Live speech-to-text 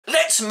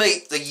let's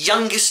meet the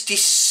youngest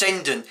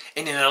descendant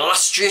in an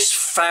illustrious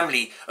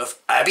family of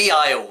Abbey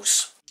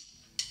Ales.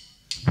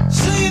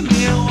 See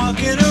me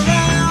walking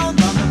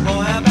around, I'm the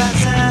boy about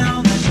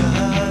town that you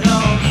heard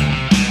of.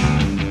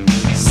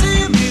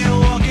 See me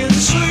walking the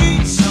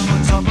streets, I'm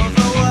on top of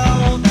the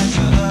world that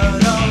you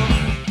heard of.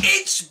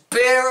 It's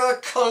beer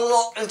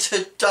o'clock, and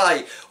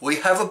today we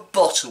have a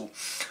bottle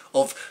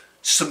of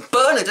St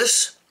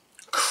Bernardus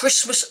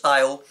Christmas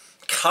Ale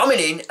coming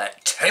in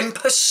at 10%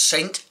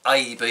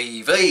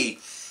 ABV.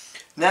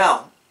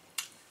 Now,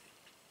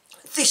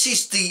 this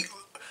is the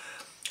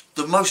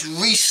most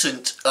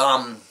recent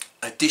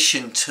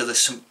addition to the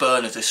St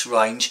Bernardus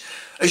range.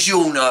 As you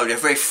all know, they're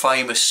very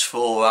famous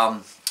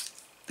for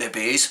their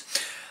beers,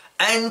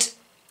 and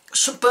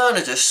St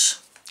Bernardus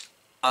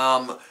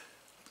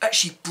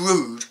actually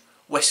brewed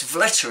West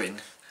Vleteren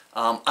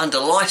under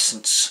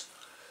licence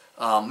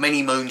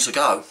many moons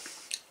ago,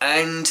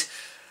 and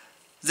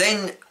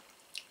then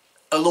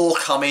a law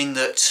come in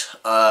that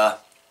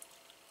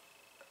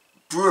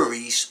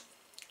breweries,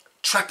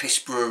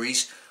 Trappist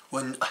breweries,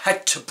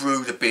 had to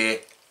brew the beer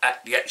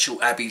at the actual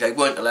abbey. They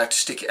weren't allowed to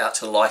stick it out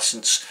to the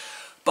licence.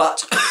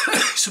 But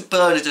St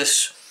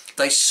Bernardus,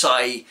 they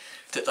say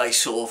that they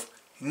sort of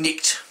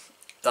nicked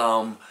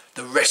the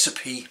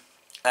recipe,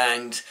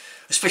 and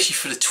especially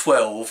for the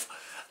 12.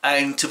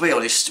 And to be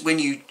honest, when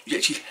you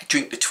actually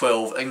drink the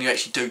 12 and you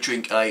actually do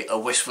drink a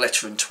West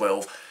Vleteren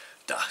 12,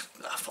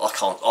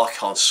 I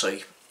can't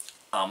see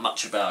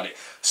much about it.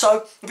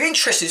 So it'd be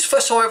interesting. It's the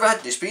first time I've ever had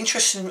this. It'd be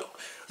interesting in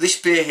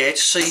this beer here to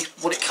see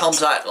what it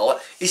comes out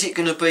like. Is it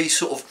going to be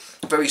sort of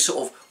very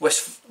sort of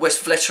West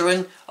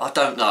Vleteren? I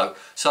don't know.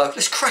 So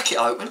let's crack it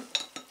open.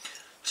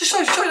 Just show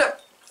you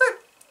that.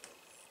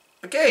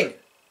 Again,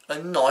 a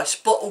nice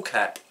bottle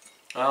cap.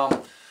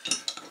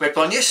 Read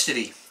one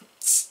yesterday.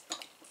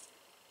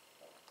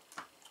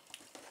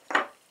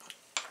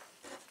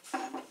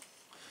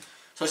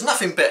 So there's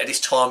nothing better this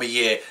time of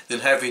year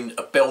than having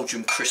a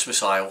Belgian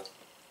Christmas Ale.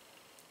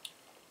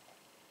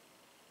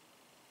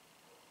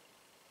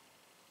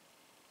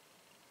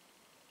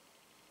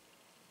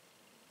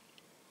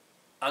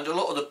 And a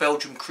lot of the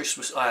Belgian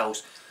Christmas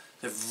ales,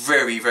 they're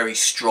very, very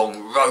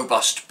strong,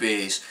 robust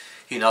beers.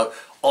 You know,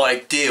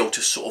 ideal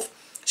to sort of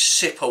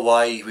sip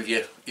away with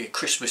your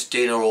Christmas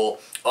dinner, or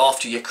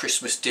after your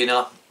Christmas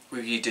dinner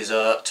with your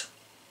dessert.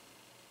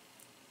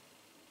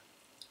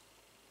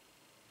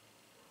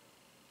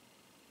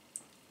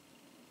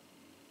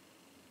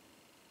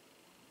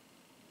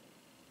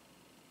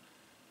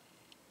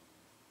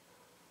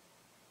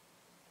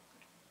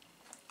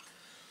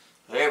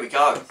 There we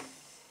go.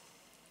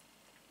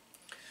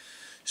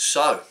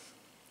 So,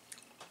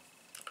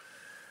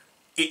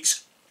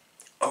 it's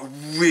a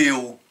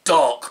real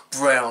dark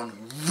brown,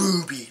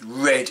 ruby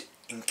red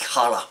in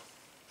colour,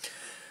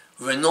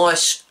 with a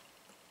nice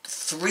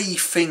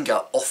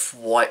 3-finger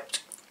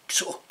off-white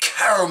sort of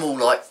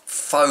caramel-like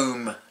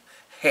foam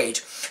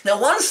head.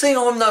 Now, one thing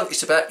I've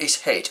noticed about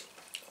this head,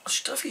 I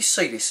don't know if you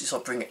see this as I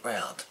bring it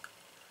round,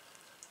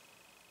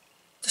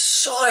 the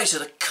size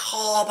of the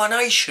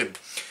carbonation.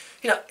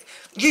 You know,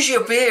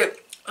 usually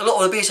a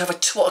lot of the beers have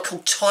what I call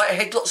tighter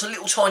head, lots of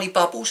little tiny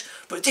bubbles,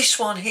 but this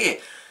one here,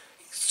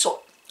 it's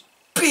got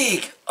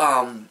big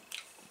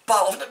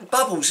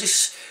bubbles.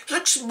 This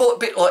looks more a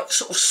bit like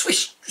sort of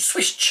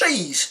Swiss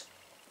cheese,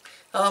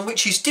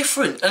 which is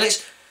different, and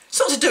it's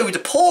not to do with the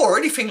pour or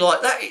anything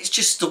like that. It's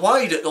just the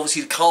way that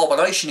obviously the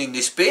carbonation in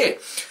this beer.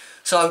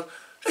 So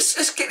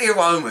let's get the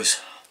aromas.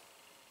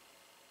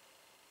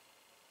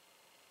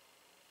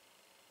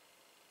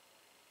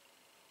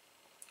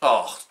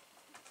 Oh,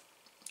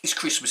 it's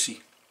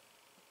Christmassy.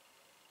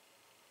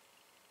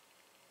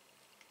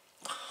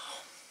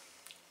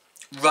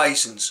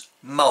 Raisins,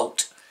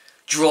 malt,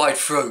 dried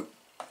fruit,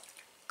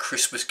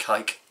 Christmas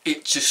cake.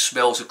 It just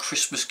smells of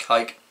Christmas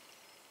cake.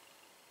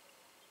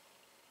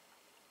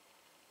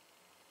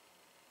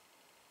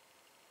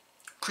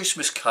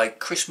 Christmas cake,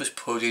 Christmas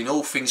pudding,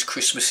 all things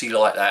Christmassy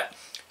like that.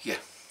 Yeah,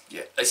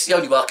 it's the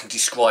only way I can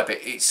describe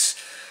it. It's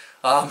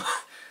a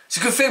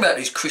good thing about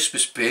these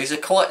Christmas beers. They're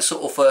quite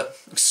sort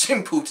of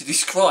simple to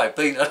describe,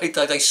 being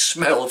they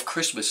smell of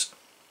Christmas.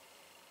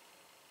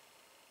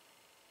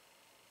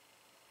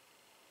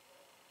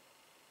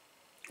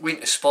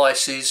 Winter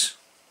spices,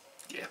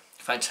 yeah,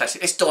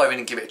 fantastic. Let's dive in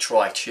and give it a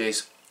try.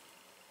 Cheers.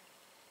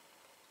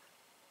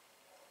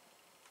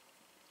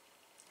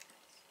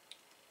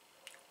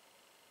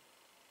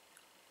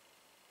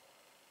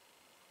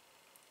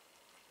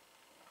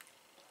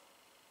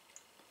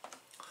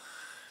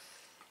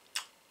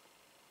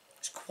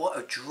 It's quite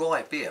a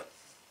dry beer.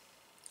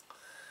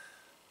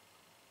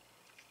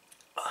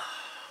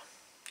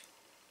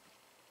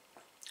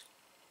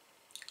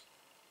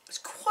 There's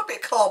quite a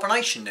bit of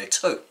carbonation there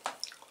too.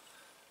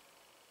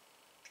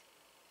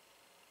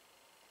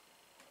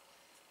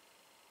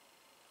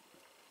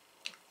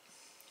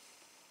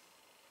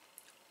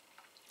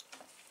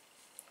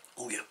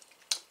 Oh yeah,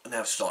 and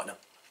now it's starting to,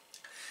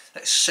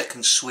 that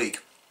second swig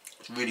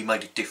has really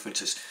made a difference.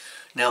 It's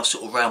now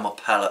sort of round my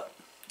palate.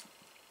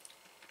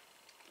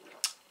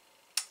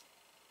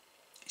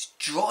 It's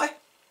dry,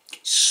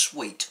 it's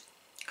sweet.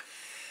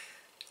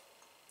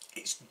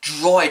 It's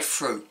dried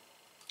fruit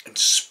and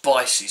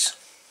spices.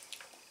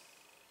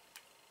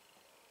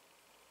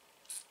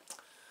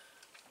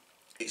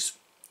 It's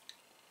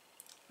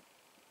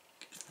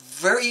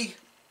very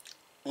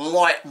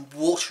light and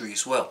watery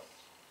as well.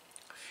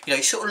 You know,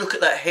 you sort of look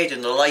at that head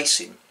and the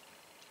lacing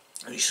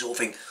and you sort of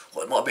think,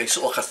 well, it might be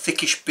sort of like a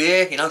thickish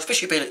beer, you know,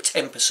 especially being at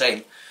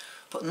 10%.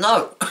 But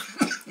no,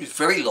 it's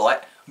very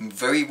light and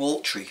very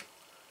watery.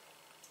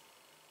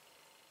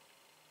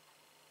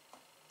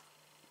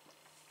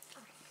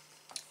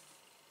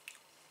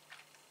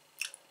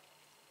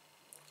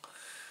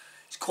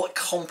 It's quite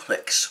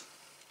complex.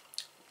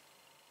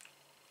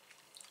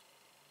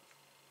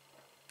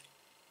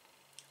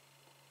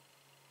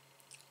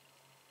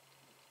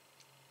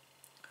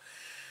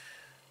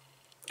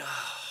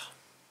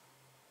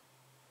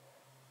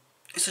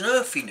 It's an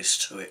earthiness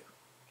to it.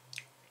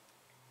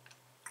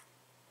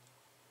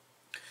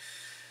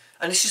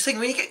 And it's the thing,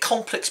 when you get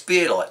complex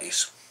beer like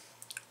this,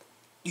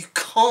 you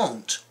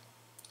can't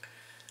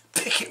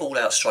pick it all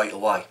out straight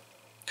away.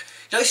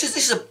 You know, this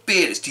is a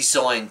beer that's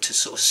designed to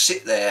sort of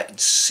sit there and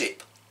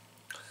sip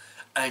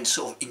and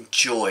sort of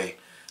enjoy.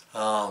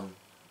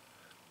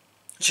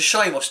 It's a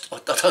shame I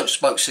don't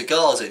smoke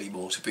cigars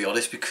anymore, to be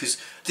honest, because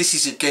this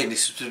has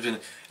been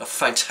a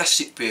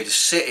fantastic beer to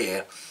sit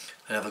here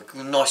and have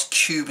a nice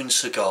Cuban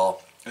cigar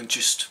and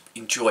just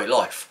enjoy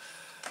life.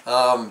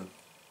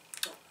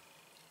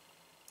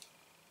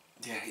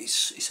 Yeah,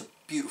 it's a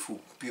beautiful,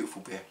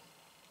 beautiful beer.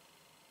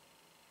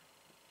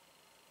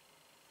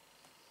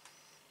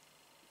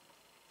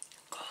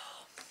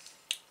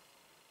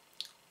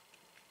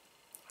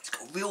 It's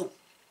got a real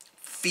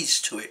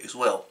fizz to it as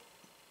well.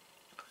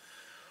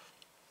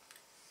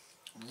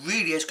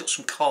 Really has got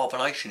some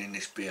carbonation in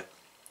this beer.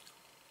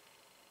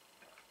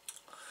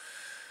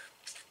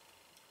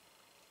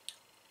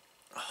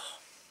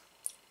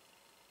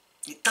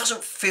 It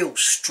doesn't feel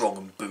strong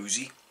and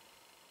boozy,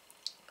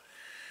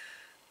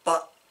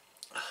 but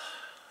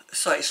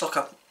say it's like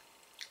a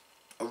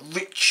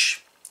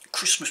rich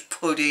Christmas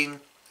pudding.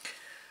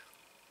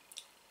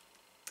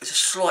 There's a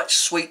slight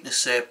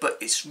sweetness there, but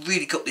it's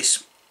really got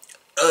this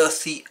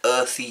earthy,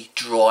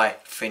 dry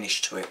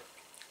finish to it.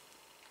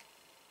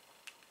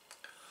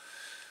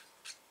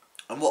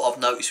 And what I've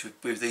noticed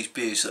with these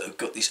beers that have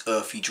got this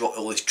earthy, dry,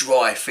 or this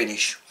dry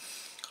finish,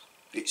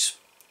 it's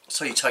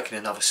so you're taking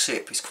another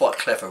sip. It's quite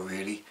clever,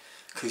 really,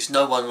 because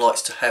no one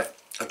likes to have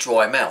a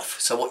dry mouth.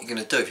 So what you're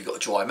going to do if you've got a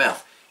dry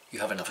mouth, you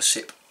have another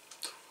sip.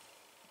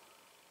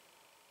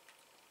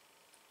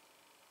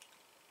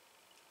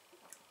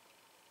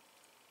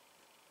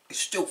 It's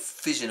still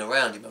fizzing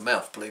around in my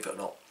mouth, believe it or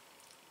not.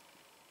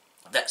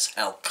 That's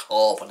how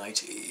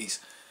carbonated it is.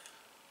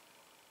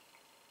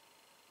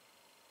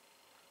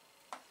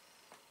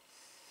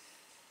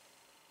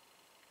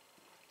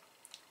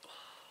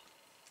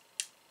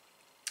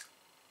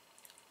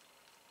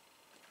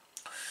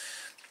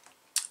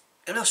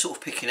 And I'm sort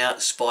of picking out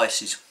the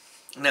spices.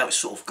 Now it's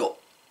sort of got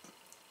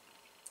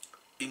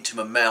into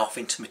my mouth,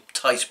 into my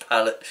taste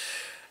palate,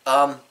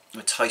 my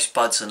taste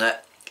buds and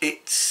that.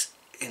 It's,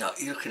 you know,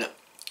 you're looking at,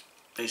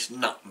 there's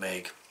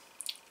nutmeg,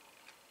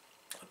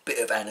 a bit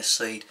of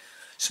aniseed,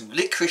 some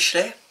licorice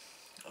there,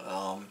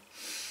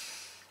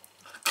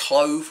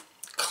 clove,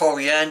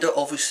 coriander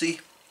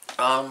obviously,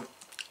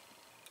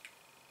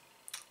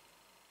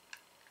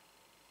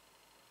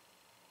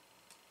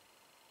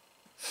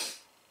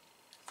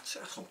 so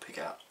I can pick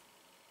out.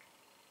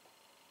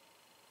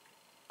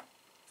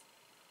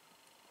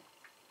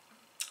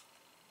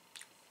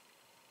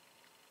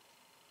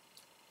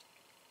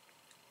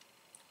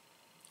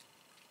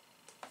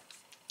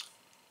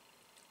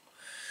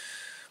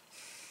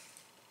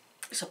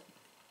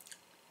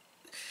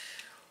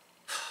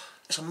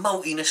 There's a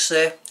maltiness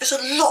there. There's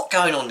a lot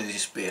going on in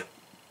this beer.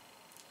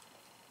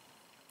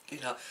 You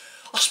know,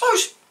 I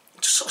suppose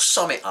to sort of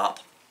sum it up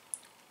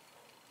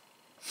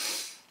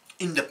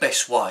in the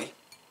best way,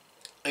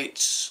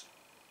 it's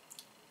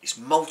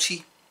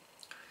malty,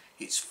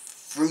 it's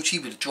fruity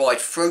with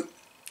dried fruit,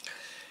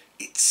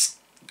 it's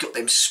got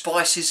them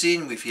spices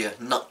in with your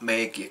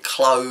nutmeg, your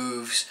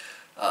cloves,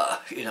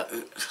 you know,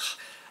 a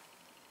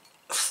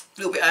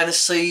little bit of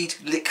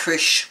aniseed,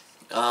 licorice.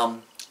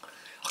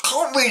 I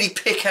can't really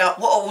pick out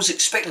what I was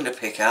expecting to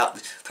pick out.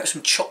 Perhaps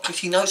some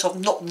chocolatey notes.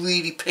 I'm not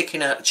really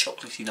picking out the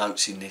chocolatey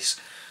notes in this.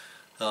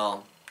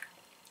 Well,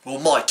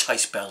 my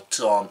taste buds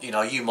aren't. You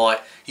know, you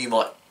might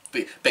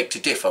beg to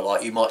differ.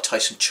 Like you might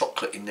taste some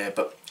chocolate in there,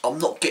 but I'm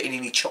not getting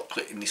any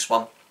chocolate in this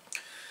one.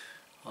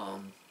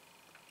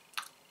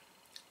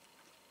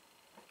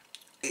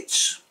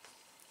 It's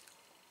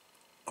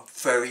a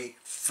very,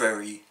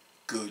 very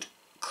good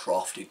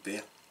crafted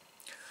beer,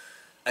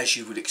 as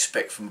you would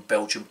expect from a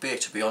Belgian beer,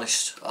 to be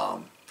honest.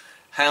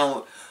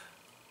 How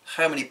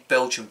many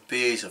Belgian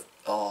beers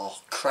are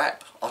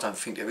crap? I don't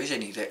think there is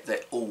any. They're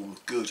all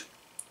good.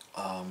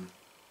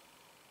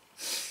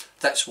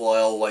 That's why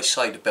I always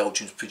say the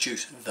Belgians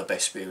produce the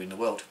best beer in the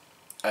world,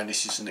 and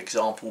this is an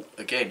example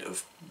again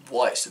of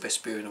why it's the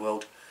best beer in the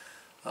world.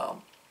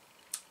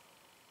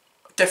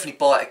 definitely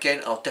buy it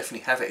again. I'll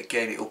definitely have it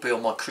again. It'll be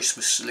on my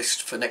Christmas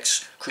list for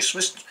next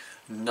Christmas.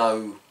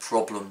 No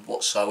problem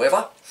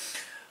whatsoever.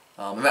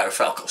 As a matter of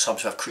fact, I've got some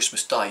to have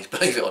Christmas Day,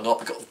 believe it or not.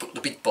 We've got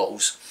the big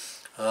bottles.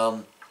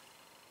 But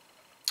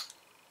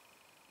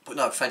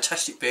no,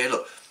 fantastic beer.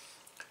 Look,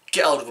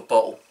 get hold of a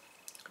bottle,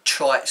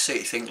 try it, see what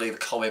you think, leave a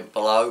comment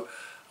below.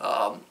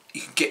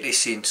 You can get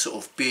this in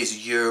sort of Beers of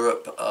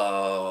Europe.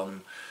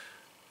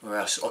 Where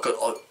else? I've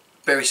got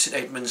Bury St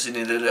Edmunds in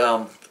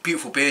it,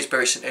 beautiful beers,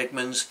 Bury St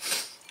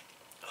Edmunds.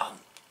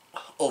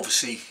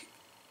 Obviously,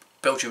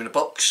 Belgium in a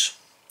box.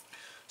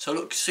 So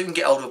look, see if you can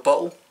get hold of a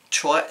bottle,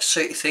 try it,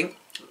 see what you think.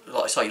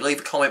 Like I say, leave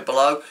a comment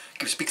below,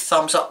 give us a big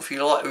thumbs up if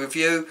you like the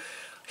review,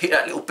 hit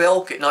that little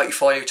bell, get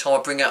notified every time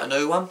I bring out a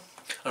new one,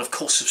 and of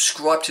course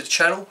subscribe to the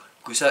channel,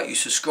 because without you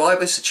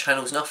subscribers the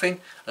channel's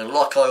nothing. And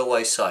like I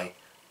always say,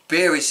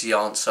 beer is the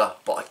answer,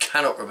 but I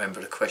cannot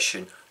remember the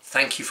question.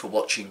 Thank you for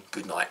watching,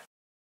 good night.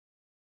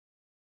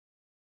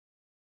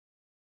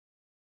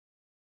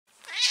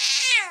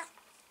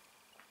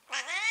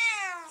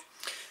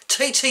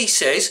 TT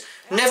says,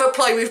 never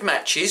play with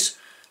matches,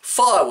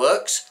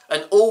 fireworks,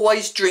 and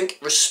always drink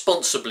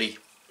responsibly.